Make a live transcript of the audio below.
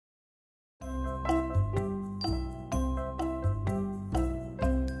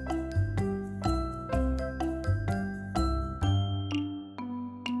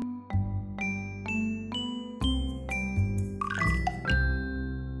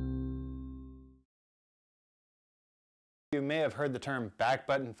You may have heard the term back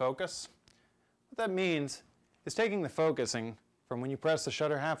button focus. What that means is taking the focusing from when you press the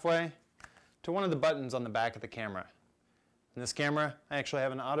shutter halfway to one of the buttons on the back of the camera. In this camera, I actually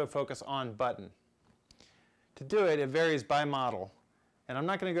have an autofocus on button. To do it, it varies by model, and I'm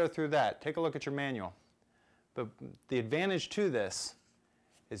not going to go through that. Take a look at your manual. But the advantage to this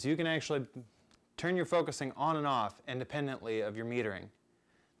is you can actually turn your focusing on and off independently of your metering.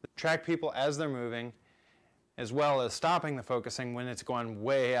 Track people as they're moving, as well as stopping the focusing when it's going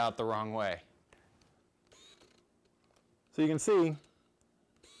way out the wrong way. So you can see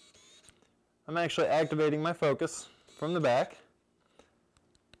I'm actually activating my focus from the back.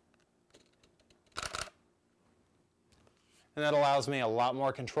 And that allows me a lot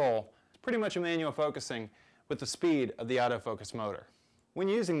more control. It's pretty much a manual focusing with the speed of the autofocus motor. When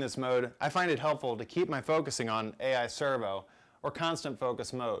using this mode, I find it helpful to keep my focusing on AI servo or constant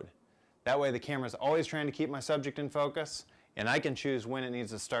focus mode. That way the camera is always trying to keep my subject in focus, and I can choose when it needs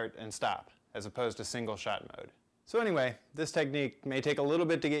to start and stop, as opposed to single shot mode. So anyway, this technique may take a little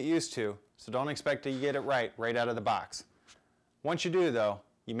bit to get used to, so don't expect to get it right out of the box. Once you do though,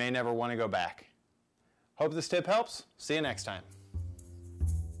 you may never want to go back. Hope this tip helps. See you next time.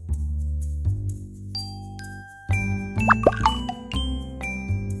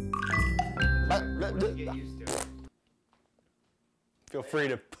 Get used to it. Feel free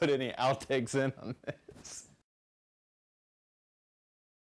to put any outtakes in on this.